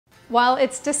While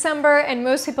it's December and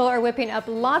most people are whipping up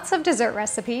lots of dessert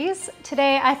recipes,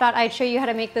 today I thought I'd show you how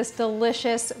to make this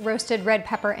delicious roasted red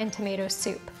pepper and tomato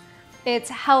soup. It's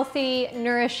healthy,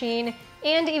 nourishing,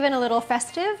 and even a little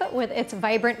festive with its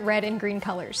vibrant red and green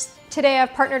colors. Today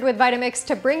I've partnered with Vitamix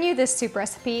to bring you this soup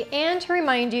recipe and to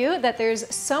remind you that there's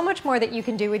so much more that you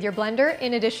can do with your blender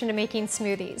in addition to making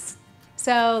smoothies.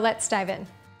 So let's dive in.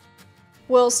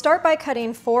 We'll start by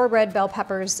cutting 4 red bell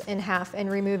peppers in half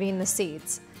and removing the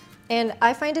seeds. And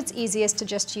I find it's easiest to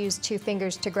just use 2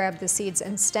 fingers to grab the seeds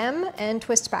and stem and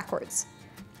twist backwards.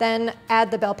 Then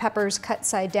add the bell peppers cut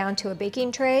side down to a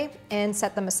baking tray and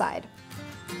set them aside.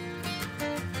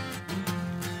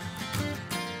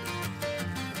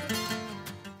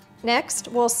 Next,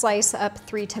 we'll slice up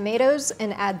 3 tomatoes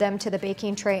and add them to the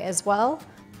baking tray as well,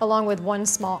 along with 1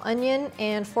 small onion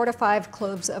and 4 to 5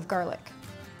 cloves of garlic.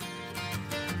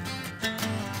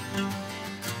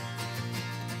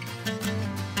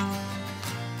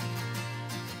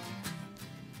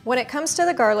 When it comes to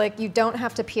the garlic, you don't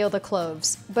have to peel the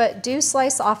cloves, but do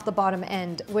slice off the bottom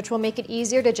end, which will make it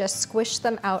easier to just squish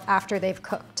them out after they've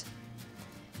cooked.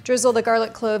 Drizzle the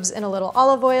garlic cloves in a little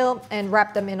olive oil and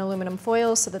wrap them in aluminum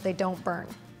foil so that they don't burn.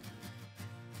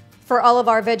 For all of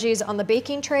our veggies on the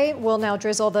baking tray, we'll now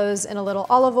drizzle those in a little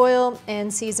olive oil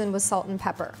and season with salt and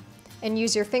pepper. And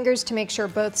use your fingers to make sure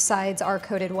both sides are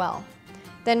coated well.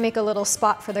 Then make a little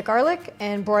spot for the garlic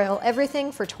and broil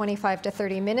everything for 25 to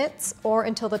 30 minutes or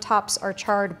until the tops are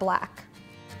charred black.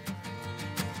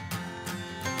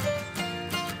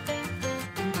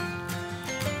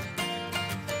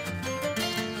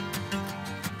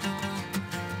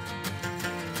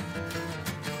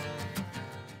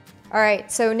 All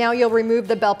right, so now you'll remove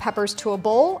the bell peppers to a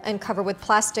bowl and cover with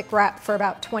plastic wrap for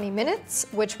about 20 minutes,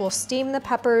 which will steam the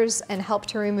peppers and help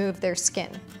to remove their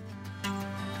skin.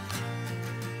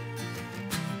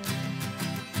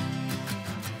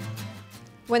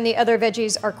 When the other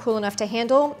veggies are cool enough to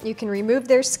handle, you can remove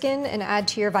their skin and add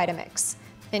to your Vitamix.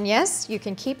 And yes, you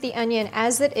can keep the onion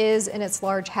as it is in its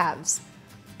large halves.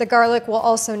 The garlic will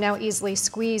also now easily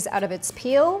squeeze out of its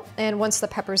peel, and once the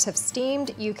peppers have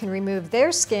steamed, you can remove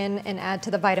their skin and add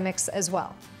to the Vitamix as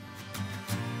well.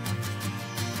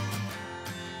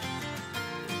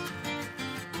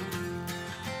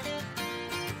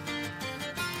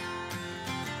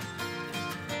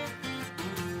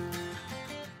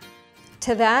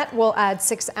 To that, we'll add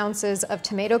 6 ounces of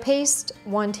tomato paste,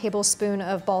 1 tablespoon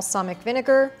of balsamic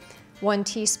vinegar, 1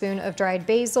 teaspoon of dried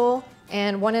basil,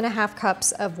 and 1.5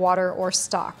 cups of water or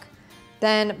stock.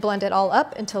 Then blend it all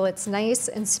up until it's nice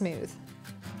and smooth.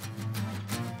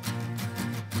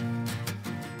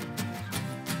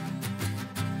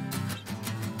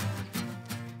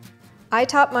 I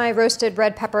top my roasted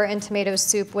red pepper and tomato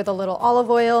soup with a little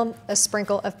olive oil, a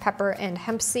sprinkle of pepper and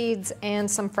hemp seeds, and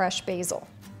some fresh basil.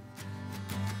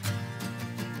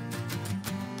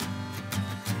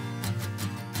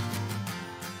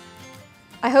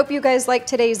 I hope you guys liked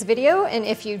today's video, and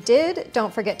if you did,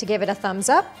 don't forget to give it a thumbs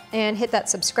up and hit that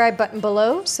subscribe button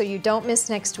below so you don't miss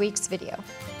next week's video.